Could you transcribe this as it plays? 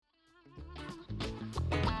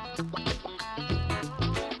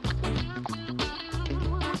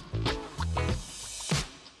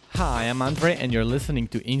Hi, I'm Andre, and you're listening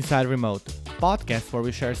to Inside Remote, a podcast where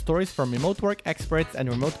we share stories from remote work experts and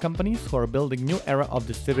remote companies who are building new era of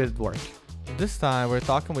distributed work. This time, we're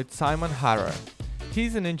talking with Simon Harrer.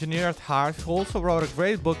 He's an engineer at Heart who also wrote a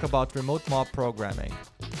great book about remote mob programming.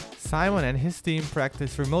 Simon and his team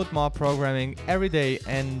practice remote mob programming every day,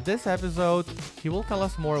 and this episode, he will tell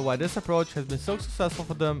us more why this approach has been so successful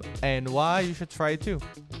for them and why you should try it too.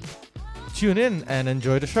 Tune in and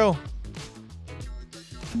enjoy the show.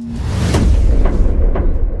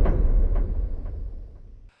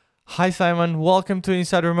 Hi Simon, welcome to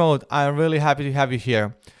Inside Remote. I'm really happy to have you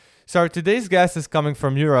here. So today's guest is coming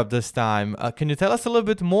from Europe this time. Can you tell us a little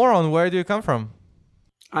bit more on where do you come from?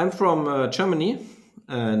 I'm from Germany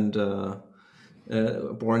and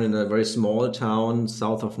born in a very small town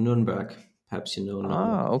south of Nuremberg. Perhaps you know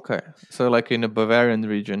Nuremberg. Okay. So like in the Bavarian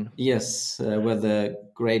region. Yes, where the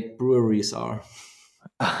great breweries are.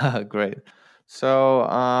 Great. So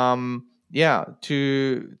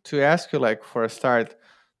to ask you like for a start,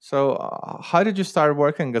 so how did you start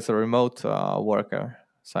working as a remote worker,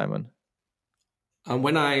 Simon?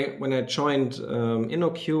 When I joined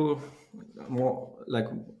InnoQ more like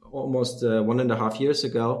almost 1.5 years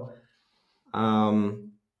ago, I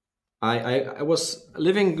was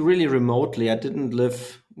living really remotely. I didn't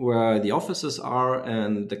live where the offices are,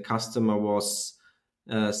 and the customer was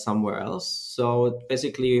somewhere else. So it's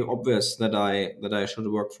basically obvious that I should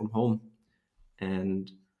work from home. And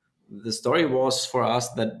the story was for us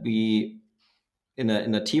that we, in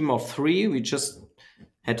a team of 3, we just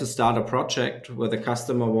had to start a project where the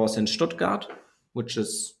customer was in Stuttgart, which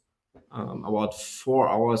is about 4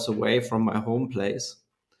 hours away from my home place.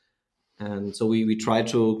 And so we tried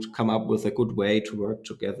to come up with a good way to work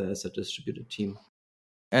together as a distributed team.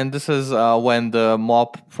 And this is when the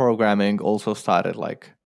mob programming also started,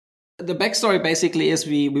 like? The backstory basically is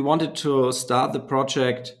we wanted to start the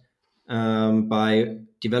project by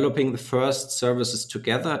developing the first services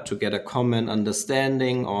together to get a common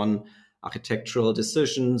understanding on architectural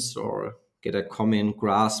decisions or get a common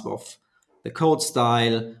grasp of the code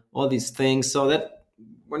style, all these things, so that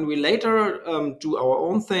when we later do our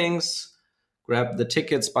own things, grab the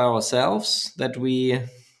tickets by ourselves, that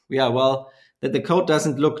that the code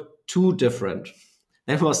doesn't look too different.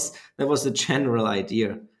 That was the general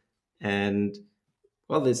idea. And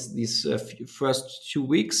well, these first 2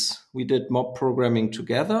 weeks, we did mob programming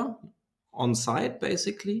together on site,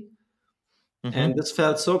 basically. Mm-hmm. And this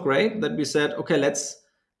felt so great that we said, okay, let's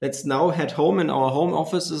now head home in our home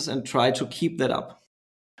offices and try to keep that up.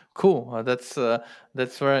 Cool. That's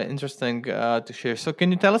very interesting to share. So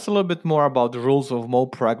can you tell us a little bit more about the rules of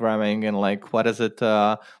mob programming and like what is it?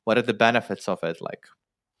 What are the benefits of it like?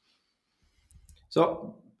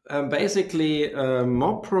 So basically,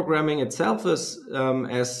 mob programming itself is,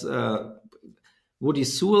 as Woody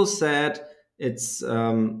Sewell said, it's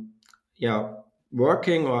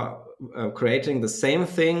working or creating the same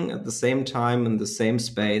thing at the same time in the same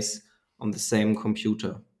space on the same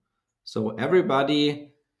computer. So everybody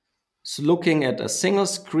is looking at a single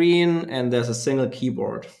screen and there's a single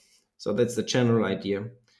keyboard. So that's the general idea.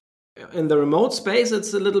 In the remote space,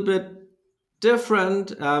 it's a little bit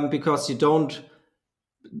different because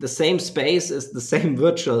the same space is the same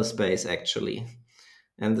virtual space actually.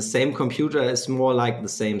 And the same computer is more like the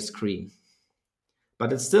same screen.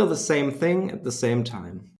 But it's still the same thing at the same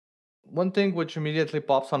time. One thing which immediately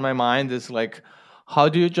pops on my mind is like, how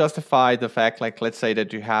do you justify the fact, like, let's say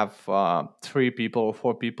that you have 3 people or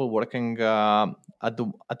 4 people working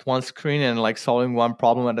at one screen and like solving one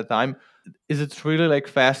problem at a time? Is it really like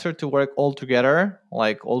faster to work all together,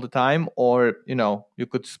 like all the time? Or, you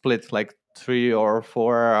could split like 3 or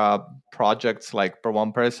 4 projects like per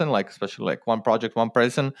one person, like especially like one project, one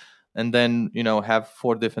person, and then, have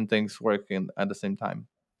 4 different things working at the same time?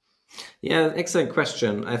 Yeah, excellent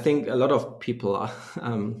question. I think a lot of people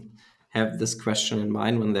have this question in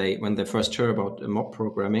mind when they first hear about mob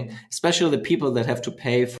programming, especially the people that have to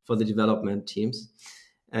pay for the development teams.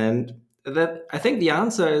 And that I think the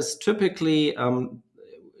answer is typically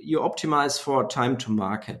you optimize for time to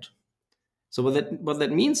market. So what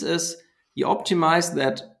that means is you optimize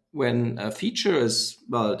that when a feature is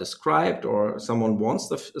well described or someone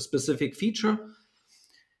wants a specific feature,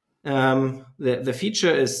 the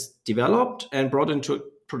feature is developed and brought into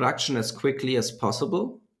production as quickly as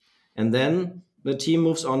possible. And then the team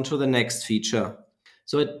moves on to the next feature.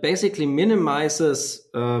 So it basically minimizes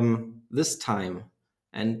this time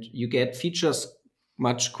and you get features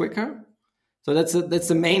much quicker. So that's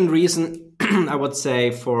the main reason I would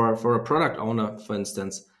say for a product owner, for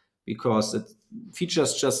instance, because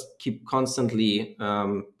features just keep constantly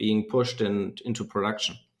being pushed into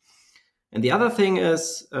production. And the other thing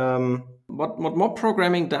is, what mob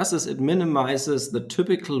programming does is it minimizes the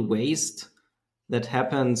typical waste that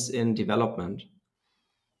happens in development,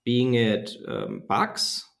 being it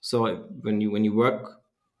bugs. So when you work,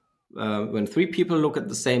 when three people look at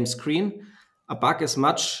the same screen, a bug is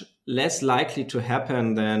much less likely to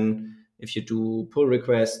happen than if you do pull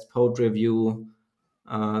request, code review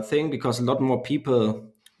thing, because a lot more people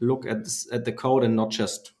look at the code and not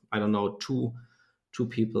just, I don't know, two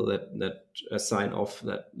people that sign off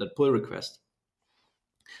that pull request.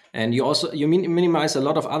 And you minimize a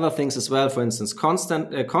lot of other things as well. For instance,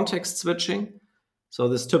 constant context switching. So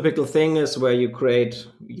this typical thing is where you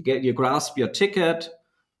grasp your ticket,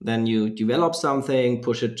 then you develop something,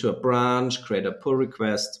 push it to a branch, create a pull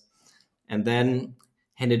request, and then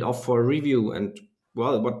hand it off for a review. And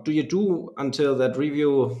well, what do you do until that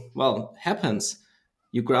review happens?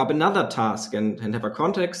 You grab another task and have a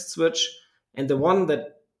context switch, and the one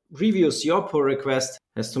that reviews your pull request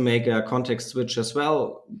has to make a context switch as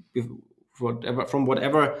well, from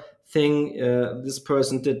whatever thing this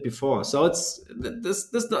person did before. So this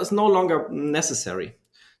is no longer necessary.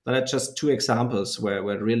 But that's just two examples where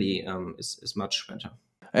it really is much better.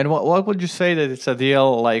 And what would you say that it's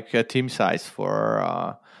ideal team size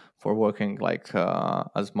for working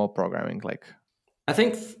as mob programming? I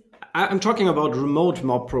think I'm talking about remote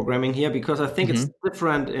mob programming here, because I think it's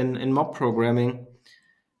different in mob programming.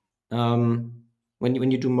 When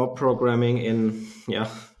you do mob programming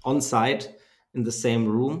on site in the same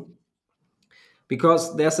room,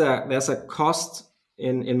 because there's a cost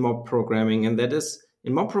in mob programming, and that is,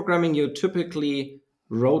 in mob programming you typically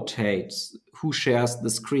rotate who shares the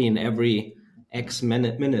screen every X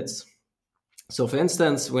minutes. So for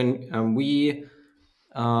instance, when we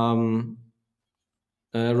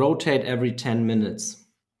rotate every 10 minutes,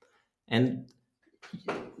 and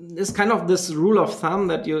it's kind of this rule of thumb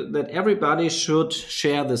that everybody should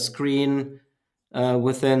share the screen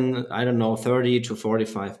within, I don't know, 30 to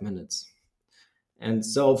 45 minutes. And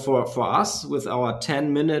so for us, with our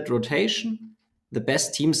 10-minute rotation, the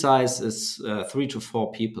best team size is 3 to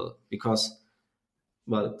 4 people, because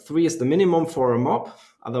 3 is the minimum for a mob.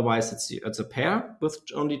 Otherwise, it's a pair with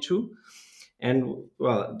only 2. And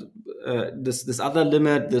this other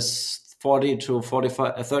limit, this 30 to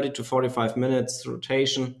 45 minutes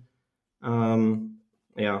rotation,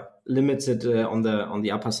 limits it on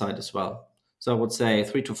the upper side as well. So I would say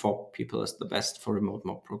 3 to 4 people is the best for remote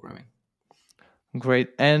mob programming. Great.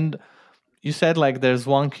 And you said there's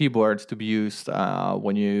one keyboard to be used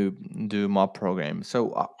when you do mob programming.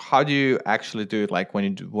 So how do you actually do it? When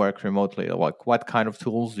you work remotely, what kind of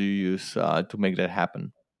tools do you use to make that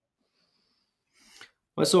happen?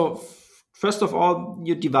 Well, so first of all,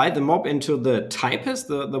 you divide the mob into the typist,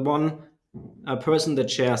 the one person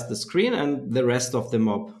that shares the screen, and the rest of the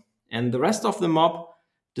mob. And the rest of the mob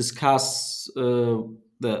discuss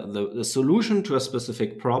the solution to a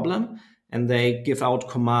specific problem, and they give out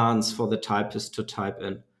commands for the typist to type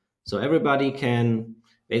in. So everybody can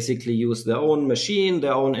basically use their own machine,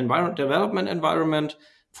 their own development environment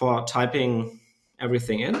for typing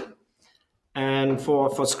everything in. And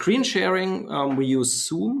for screen sharing, we use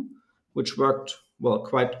Zoom, which worked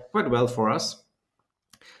quite well for us.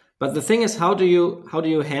 But the thing is, how do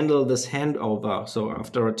you handle this handover? So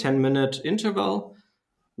after a 10-minute interval,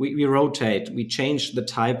 we rotate, we change the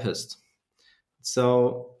typist.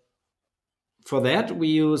 So for that, we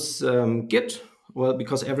use Git,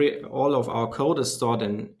 because all of our code is stored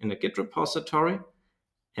in a Git repository.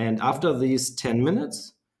 And after these 10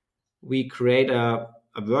 minutes, we create a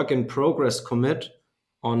work in progress commit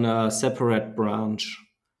on a separate branch.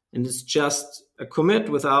 And it's just a commit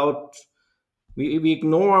without, we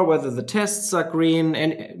ignore whether the tests are green,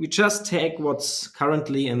 and we just take what's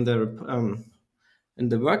currently in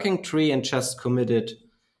the working tree and just commit it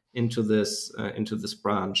into this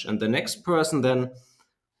branch. And the next person then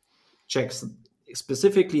checks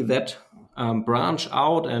specifically that branch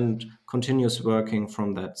out and continues working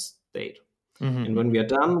from that state. Mm-hmm. And when we are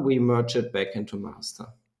done, we merge it back into master.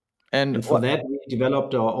 And for that, we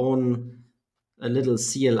developed our own a little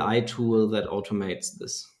CLI tool that automates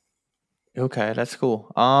this. Okay, that's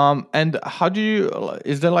cool. And how do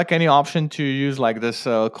is there any option to use this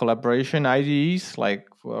collaboration IDEs?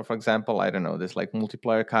 For example, I don't know, this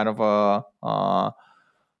multiplayer kind of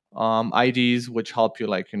IDEs which help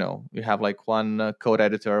you, you have one code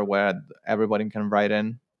editor where everybody can write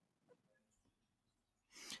in.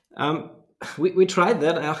 We tried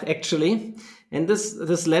that actually, and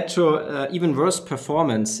this led to even worse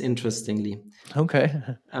performance, interestingly. Okay.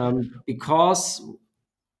 Because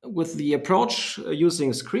with the approach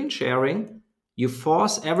using screen sharing, you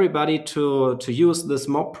force everybody to use this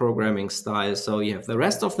mob programming style. So you have the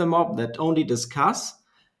rest of the mob that only discuss,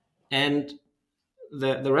 and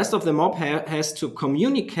the rest of the mob has to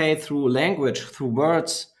communicate through language, through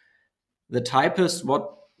words, the typist,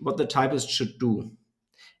 what the typist should do.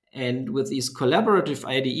 And with these collaborative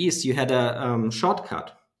IDEs, you had a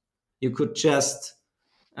shortcut. You could just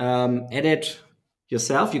edit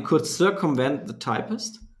yourself. You could circumvent the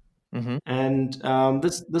typist. Mm-hmm. And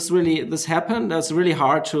this happened. It's really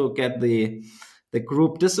hard to get the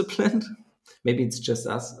group disciplined. Maybe it's just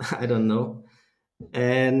us. I don't know.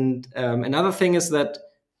 And another thing is that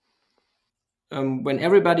when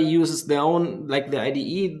everybody uses their own, like the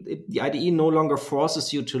IDE no longer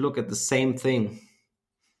forces you to look at the same thing.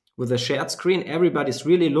 With a shared screen, everybody's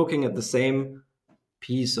really looking at the same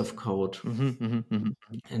piece of code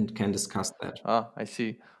and can discuss that. Ah, I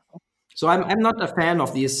see. So I'm not a fan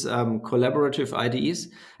of these collaborative IDEs.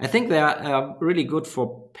 I think they are really good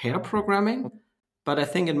for pair programming, but I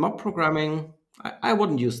think in mob programming, I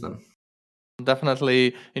wouldn't use them.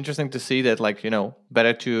 Definitely interesting to see that, like,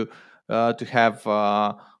 better to have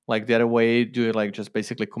like the other way, do it like just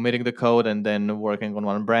basically committing the code and then working on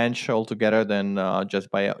one branch altogether than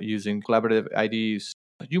just by using collaborative IDEs.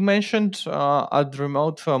 You mentioned at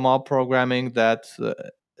remote mob programming that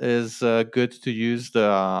is good to use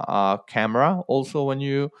the camera also when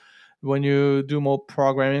you do mob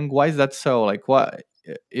programming. Why is that so? Like, what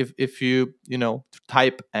if you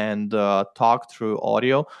type and talk through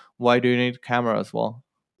audio? Why do you need camera as well?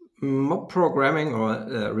 Mob programming or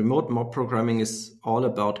remote mob programming is all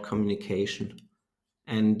about communication.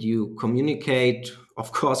 And you communicate,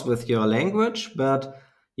 of course, with your language, but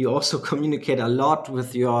you also communicate a lot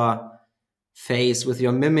with your face, with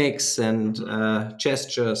your mimics and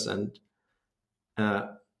gestures and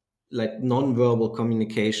like non-verbal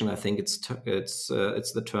communication. I think it's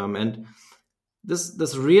the term, and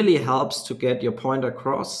this really helps to get your point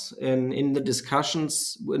across in the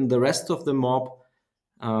discussions in the rest of the mob.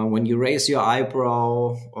 When you raise your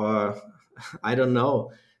eyebrow, or I don't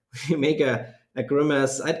know, you make a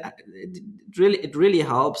grimace. It really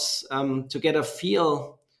helps to get a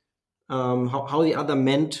feel how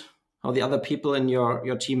the other people in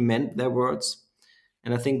your team meant their words.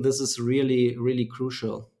 And I think this is really, really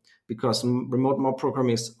crucial, because remote mob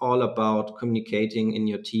programming is all about communicating in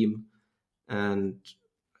your team. And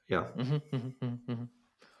yeah.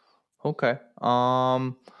 Okay.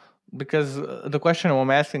 Because the question I'm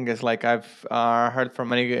asking is, like, I've heard from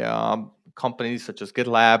many companies such as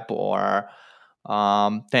GitLab or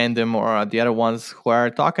Tandem or the other ones who are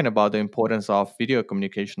talking about the importance of video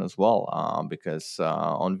communication as well. Because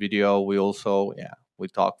on video we also we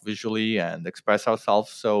talk visually and express ourselves,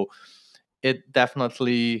 so it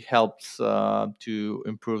definitely helps to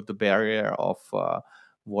improve the barrier of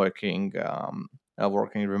working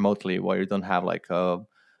remotely, where you don't have like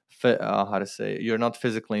how to say, you're not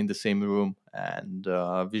physically in the same room, and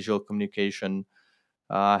visual communication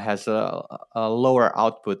has a lower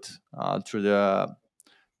output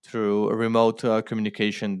through remote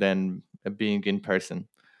communication than being in person.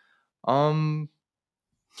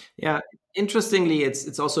 Yeah, interestingly,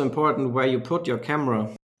 it's also important where you put your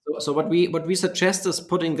camera. So what we suggest is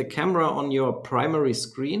putting the camera on your primary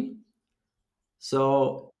screen,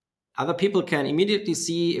 so other people can immediately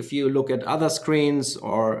see if you look at other screens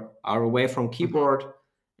or are away from keyboard,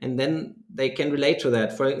 and then they can relate to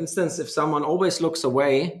that. For instance, if someone always looks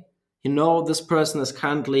away, this person is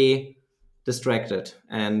currently distracted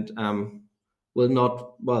and will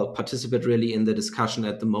not participate really in the discussion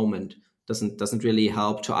at the moment. Doesn't really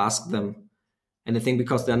help to ask them anything,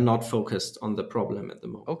 because they're not focused on the problem at the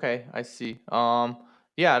moment. Okay, I see.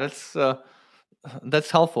 Yeah, that's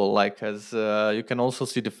helpful, like, as you can also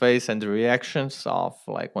see the face and the reactions of,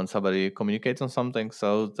 like, when somebody communicates on something,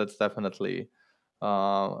 so that's definitely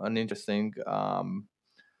an interesting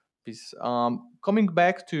piece. Coming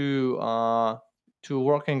back to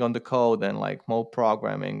working on the code and like mob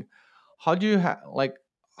programming, how do you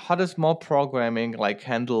how does mob programming like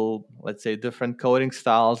handle, let's say, different coding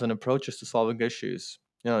styles and approaches to solving issues?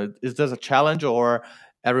 Is there a challenge, or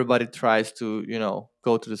everybody tries to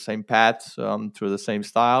go to the same path through the same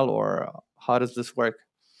style, or how does this work?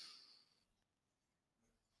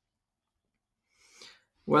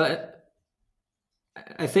 Well,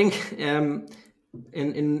 I think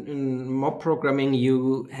in mob programming,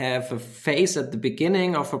 you have a phase at the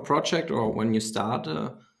beginning of a project, or when you start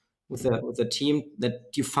with a team,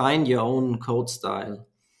 that you find your own code style.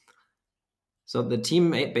 So the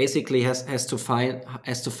team basically has to find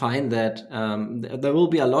that. There will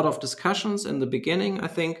be a lot of discussions in the beginning, I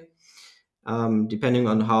think, depending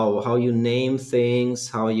on how you name things,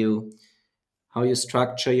 how you how you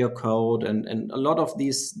structure your code, and a lot of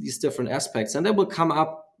these different aspects. And they will come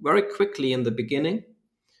up very quickly in the beginning,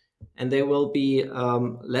 and they will be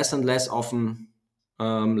less and less often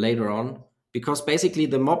later on, because basically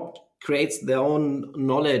the mob creates their own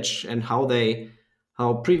knowledge and how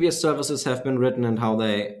previous services have been written, and how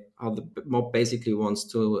the mob basically wants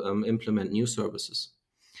to implement new services.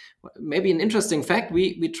 Maybe an interesting fact: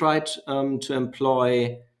 we tried to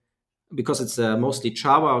employ, because it's mostly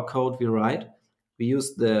Java code we write, we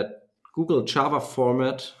use the Google Java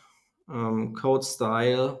format code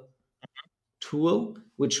style tool,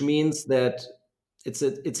 which means that it's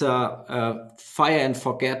a fire and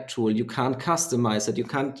forget tool. You can't customize it. You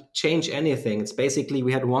can't change anything. It's basically,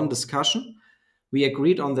 we had one discussion. We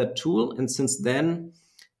agreed on that tool. And since then,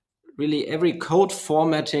 really every code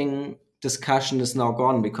formatting discussion is now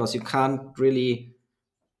gone, because you can't really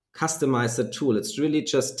customize the tool. It's really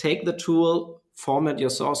just take the tool, format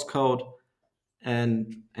your source code,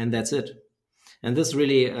 and that's it. And this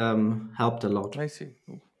really helped a lot. I see.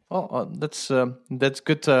 Oh, that's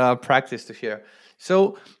good practice to hear.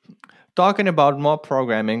 So, talking about mob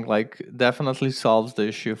programming, like, definitely solves the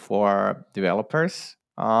issue for developers.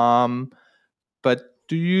 But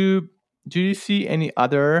do you see any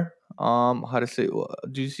other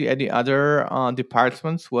do you see any other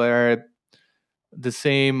departments where the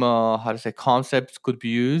same concepts could be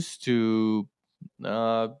used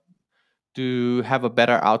uh, to have a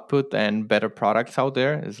better output and better products out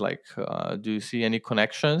there? Is like, do you see any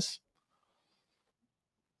connections,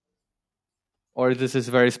 or this is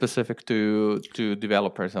very specific to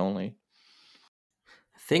developers only?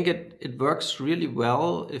 I think it works really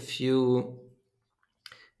well if you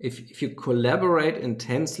collaborate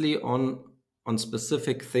intensely on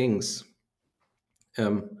specific things.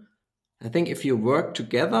 I think if you work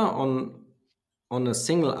together on a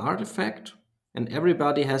single artifact, and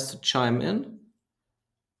everybody has to chime in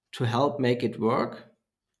to help make it work.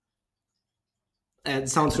 It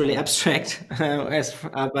sounds really abstract,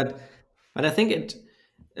 but I think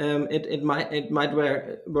it might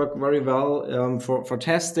work very well for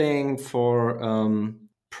testing, for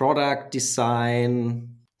product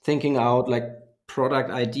design, thinking out like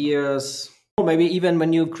product ideas, or maybe even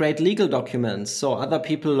when you create legal documents, so other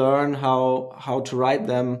people learn how to write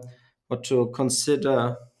them, what to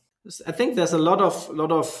consider. I think there's a lot of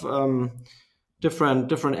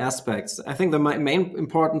different aspects. I think the main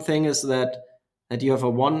important thing is that you have a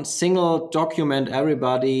one single document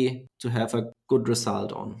everybody to have a good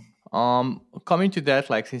result on. Coming to that,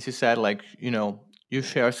 like, since you said, like, you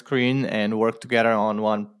share screen and work together on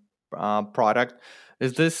one product,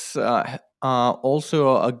 is this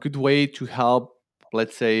also a good way to help,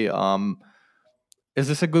 let's say, is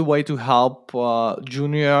this a good way to help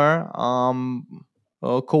junior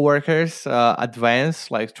co-workers advance,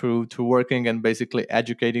 like, through working and basically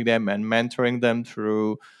educating them and mentoring them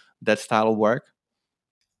through that style of work?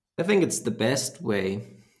 I think it's the best way,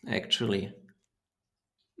 actually.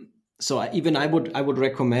 So I would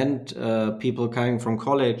recommend people coming from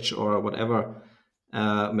college or whatever,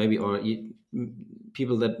 maybe, or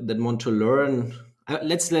people that want to learn.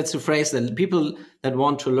 Let's rephrase that. People that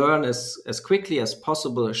want to learn as quickly as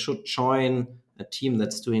possible should join a team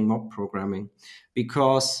that's doing mob programming,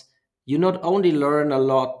 because you not only learn a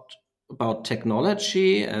lot about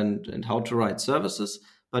technology and how to write services,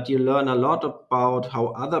 but you learn a lot about how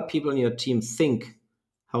other people in your team think,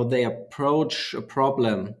 how they approach a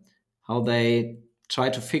problem, how they try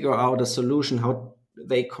to figure out a solution, how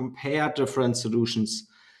they compare different solutions.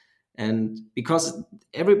 And because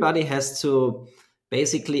everybody has to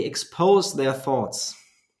basically expose their thoughts,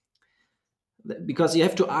 because you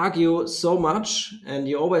have to argue so much and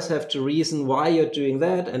you always have to reason why you're doing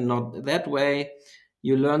that and not that way.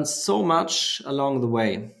 You learn so much along the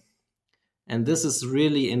way. And this is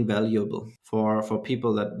really invaluable for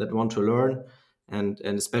people that want to learn, and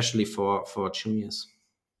especially for juniors.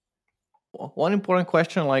 One important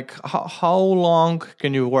question, like, how long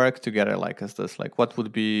can you work together, like, as this? Like, what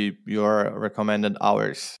would be your recommended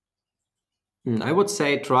hours? I would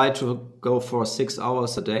say try to go for 6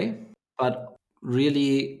 hours a day, but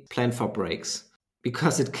really plan for breaks,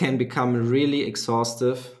 because it can become really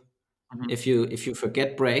exhaustive if you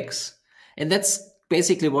forget breaks. And that's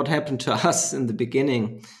basically what happened to us in the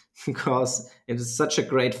beginning, because it is such a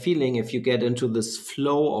great feeling if you get into this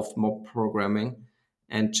flow of mob programming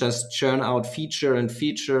and just churn out feature and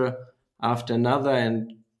feature after another,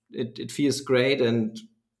 and it feels great, and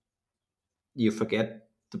you forget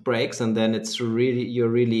the breaks, and then you're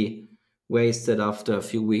really wasted after a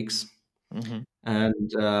few weeks.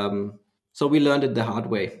 And so we learned it the hard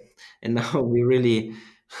way, and now we really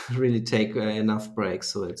really take enough breaks,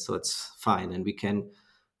 so it's fine, and we can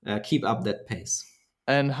keep up that pace.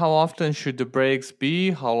 And how often should the breaks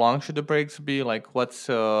be? How long should the breaks be? Like, what's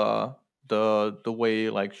the way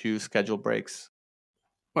like you schedule breaks?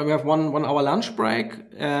 Well, we have 1 hour lunch break,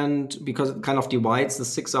 and because it kind of divides the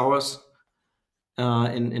 6 hours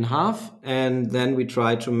in half, and then we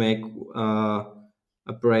try to make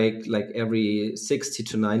a break like every 60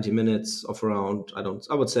 to 90 minutes of around,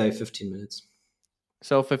 I would say 15 minutes.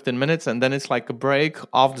 So 15 minutes, and then it's like a break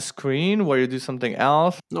off the screen where you do something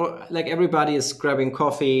else. No, like everybody is grabbing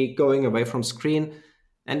coffee, going away from screen,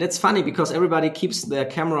 and it's funny because everybody keeps their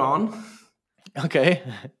camera on. Okay.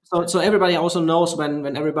 So everybody also knows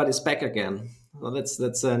when everybody's back again. So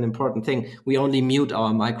that's an important thing. We only mute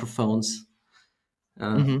our microphones.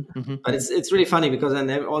 But it's really funny because then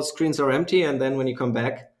all screens are empty, and then when you come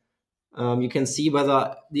back, you can see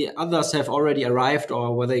whether the others have already arrived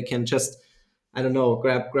or whether you can just, I don't know,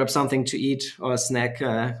 grab something to eat or a snack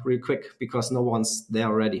real quick because no one's there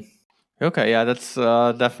already. Okay, yeah, that's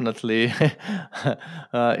definitely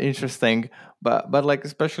interesting. But like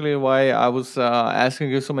especially why I was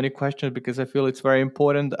asking you so many questions, because I feel it's very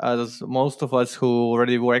important, as most of us who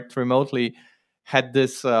already worked remotely had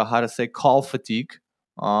this how to say call fatigue.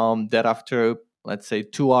 That after, let's say,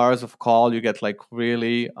 2 hours of call, you get like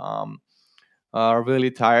really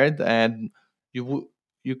really tired, and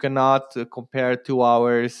you cannot compare 2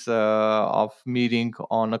 hours of meeting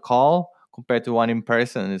on a call compared to one in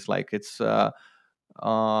person. It's like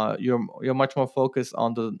you're much more focused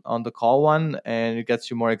on the call one, and it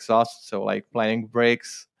gets you more exhausted. So like planning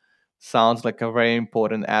breaks sounds like a very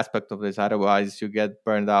important aspect of this. Otherwise, you get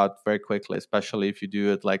burned out very quickly, especially if you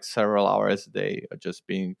do it like several hours a day, just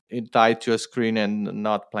being tied to a screen and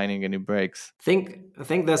not planning any breaks. I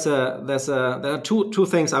think there are two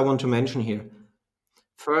things I want to mention here.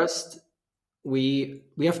 First, we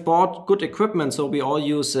have bought good equipment, so we all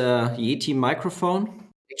use a Yeti microphone,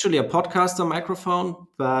 actually a podcaster microphone,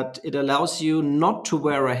 but it allows you not to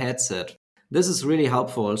wear a headset. This is really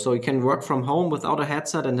helpful. So you can work from home without a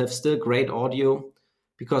headset and have still great audio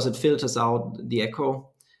because it filters out the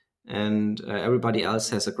echo, and everybody else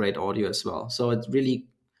has a great audio as well. So it really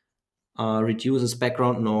reduces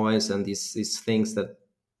background noise and these things that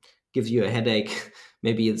give you a headache.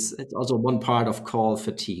 Maybe it's also one part of call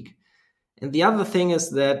fatigue. And the other thing is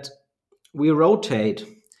that we rotate,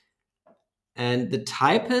 and the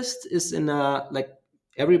typist is in a, like,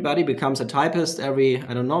 everybody becomes a typist every,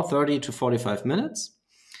 I don't know, 30 to 45 minutes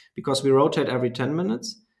because we rotate every 10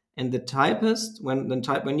 minutes. And the typist, when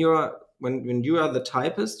you are the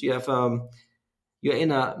typist, you have you're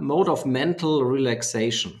in a mode of mental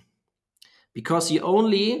relaxation because you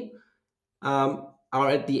only are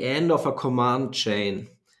at the end of a command chain.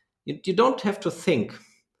 You don't have to think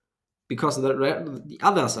because the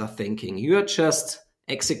others are thinking. You are just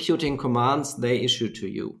executing commands they issue to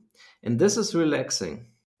you. And this is relaxing.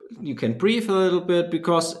 You can breathe a little bit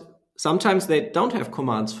because sometimes they don't have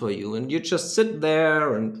commands for you. And you just sit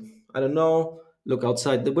there and, I don't know, look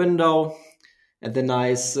outside the window at the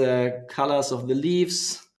nice colors of the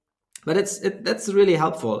leaves. But that's really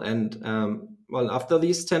helpful. And well, after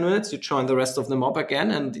these 10 minutes, you join the rest of the mob again.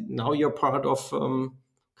 And now you're part of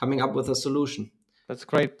coming up with a solution. That's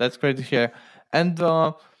great. That's great to hear. And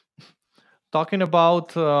talking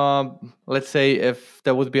about, let's say, if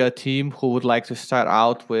there would be a team who would like to start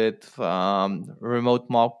out with remote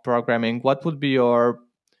mock programming, what would be your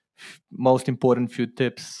most important few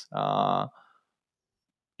tips?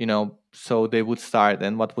 So they would start,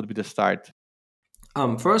 and what would be the start?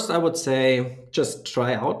 First, I would say just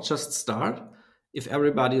try out, just start. If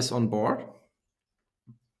everybody is on board,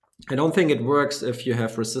 I don't think it works if you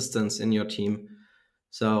have resistance in your team.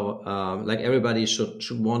 So, like, everybody should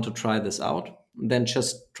want to try this out. Then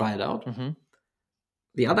just try it out. Mm-hmm.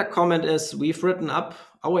 The other comment is we've written up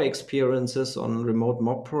our experiences on remote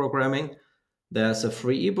mob programming. There's a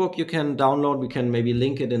free ebook you can download. We can maybe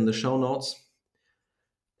link it in the show notes.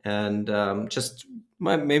 And just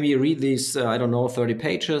maybe read these, I don't know, 30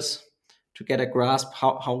 pages to get a grasp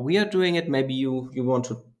how we are doing it. Maybe you want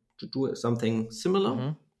to do something similar.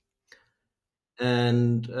 Mm-hmm.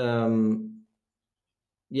 And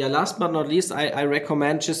yeah, last but not least, I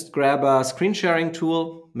recommend just grab a screen sharing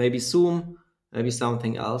tool, maybe Zoom, maybe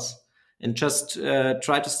something else, and just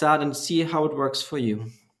try to start and see how it works for you.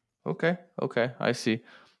 Okay, I see.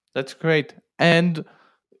 That's great. And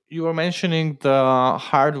you were mentioning the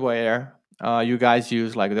hardware you guys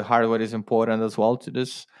use, like the hardware is important as well to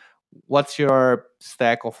this. What's your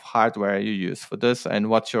stack of hardware you use for this, and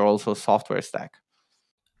what's your also software stack?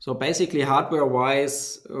 So basically,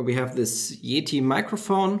 hardware-wise, we have this Yeti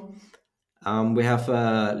microphone. We have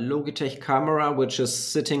a Logitech camera, which is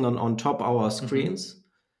sitting on top our screens.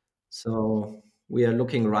 So we are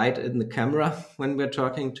looking right in the camera when we're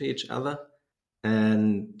talking to each other.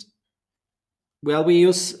 And well, we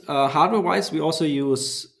use hardware-wise, we also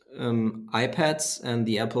use iPads and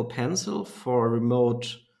the Apple Pencil for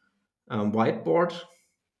remote whiteboard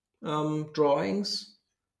drawings,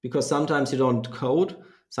 because sometimes you don't code.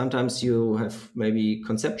 Sometimes you have maybe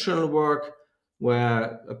conceptual work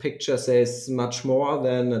where a picture says much more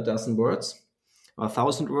than a dozen words or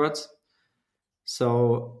 1,000 words.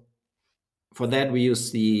 So for that, we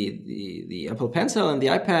use the Apple Pencil and the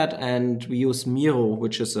iPad, and we use Miro,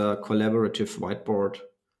 which is a collaborative whiteboard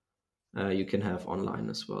you can have online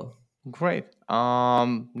as well. Great.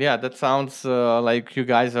 Yeah, that sounds like you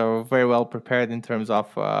guys are very well prepared in terms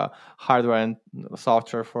of hardware and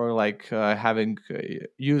software for like having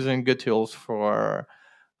using good tools for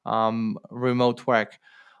remote work.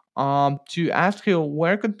 To ask you,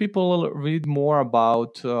 where could people read more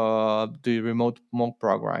about the remote mob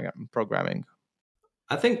programming?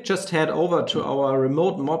 I think just head over to our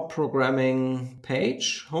remote mob programming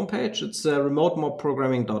homepage. It's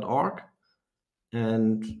remotemobprogramming.org.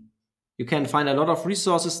 And you can find a lot of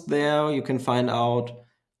resources there. You can find out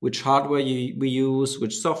which hardware we use,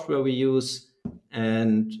 which software we use,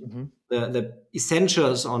 and the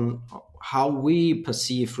essentials on how we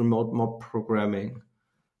perceive remote mob programming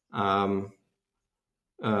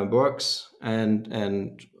works,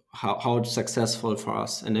 and how it's successful for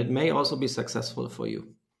us. And it may also be successful for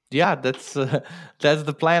you. Yeah, that's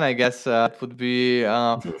the plan, I guess. It would be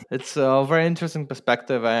it's a very interesting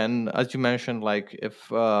perspective, and as you mentioned, like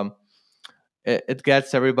if it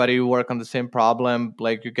gets everybody work on the same problem,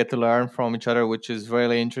 like you get to learn from each other, which is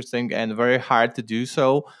really interesting and very hard to do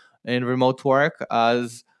so in remote work,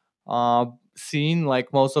 as seen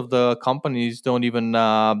like most of the companies don't even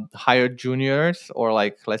hire juniors or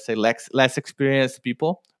like, let's say, less experienced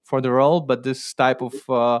people for the role, but this type of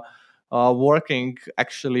working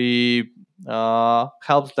actually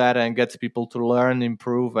helps that and gets people to learn,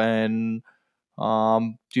 improve, and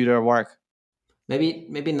do their work.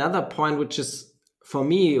 Maybe another point, which is for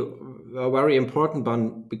me a very important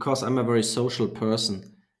one, because I'm a very social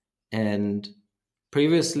person, and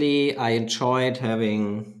previously I enjoyed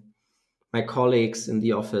having my colleagues in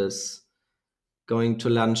the office, going to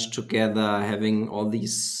lunch together, having all the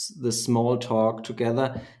small talk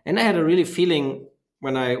together, and I had a really feeling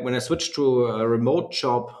when I switched to a remote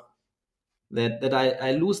job that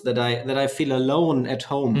I lose that I feel alone at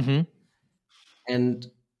home, and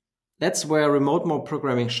that's where remote mode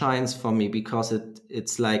programming shines for me, because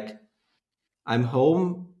it's like I'm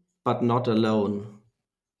home but not alone.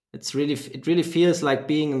 It really feels like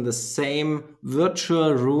being in the same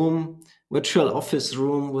virtual office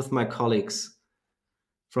room with my colleagues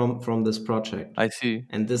from this project. I see.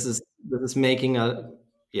 And this is making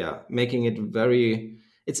it very.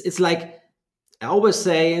 It's like I always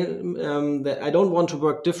say that I don't want to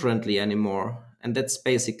work differently anymore, and that's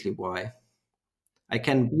basically why. I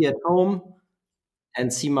can be at home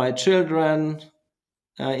and see my children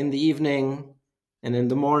in the evening and in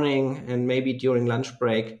the morning and maybe during lunch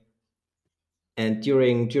break. And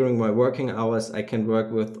during my working hours, I can work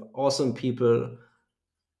with awesome people,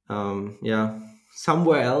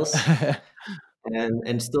 somewhere else,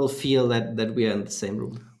 and still feel that we are in the same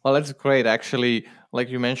room. Well, that's great. Actually, like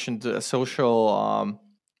you mentioned, social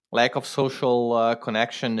lack of social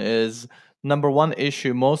connection is number one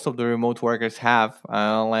issue most of the remote workers have.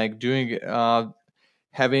 Like doing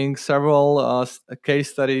having several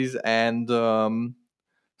case studies and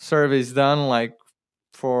surveys done, like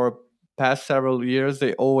for past several years,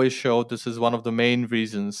 they always show this is one of the main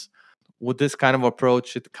reasons. With this kind of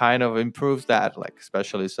approach, it kind of improves that, like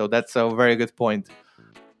especially. So that's a very good point.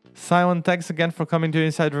 Simon, thanks again for coming to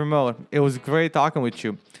Inside Remote. It was great talking with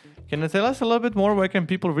you. Can you tell us a little bit more? Where can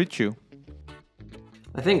people reach you?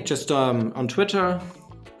 I think just on Twitter,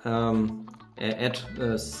 at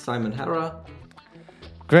Simon Harrer.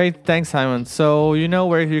 Great, thanks, Simon. So you know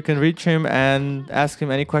where you can reach him and ask him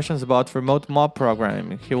any questions about remote mob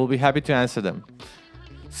programming. He will be happy to answer them.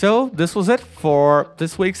 So this was it for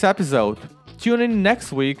this week's episode. Tune in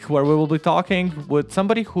next week, where we will be talking with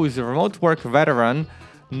somebody who is a remote work veteran,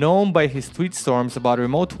 known by his tweet storms about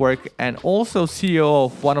remote work, and also CEO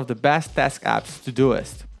of one of the best task apps,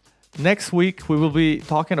 Todoist. Next week, we will be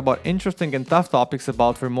talking about interesting and tough topics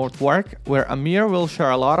about remote work, where Amir will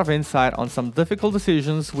share a lot of insight on some difficult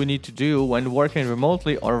decisions we need to do when working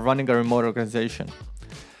remotely or running a remote organization.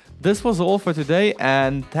 This was all for today,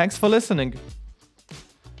 and thanks for listening.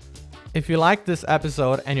 If you like this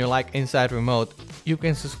episode and you like Inside Remote, you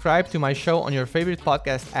can subscribe to my show on your favorite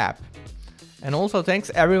podcast app. And also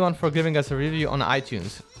thanks everyone for giving us a review on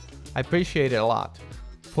iTunes. I appreciate it a lot.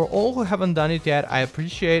 For all who haven't done it yet, I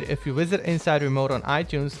appreciate if you visit Inside Remote on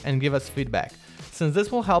iTunes and give us feedback, since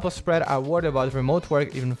this will help us spread our word about remote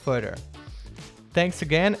work even further. Thanks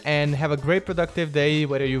again, and have a great productive day,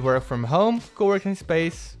 whether you work from home, co-working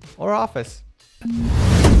space, or office.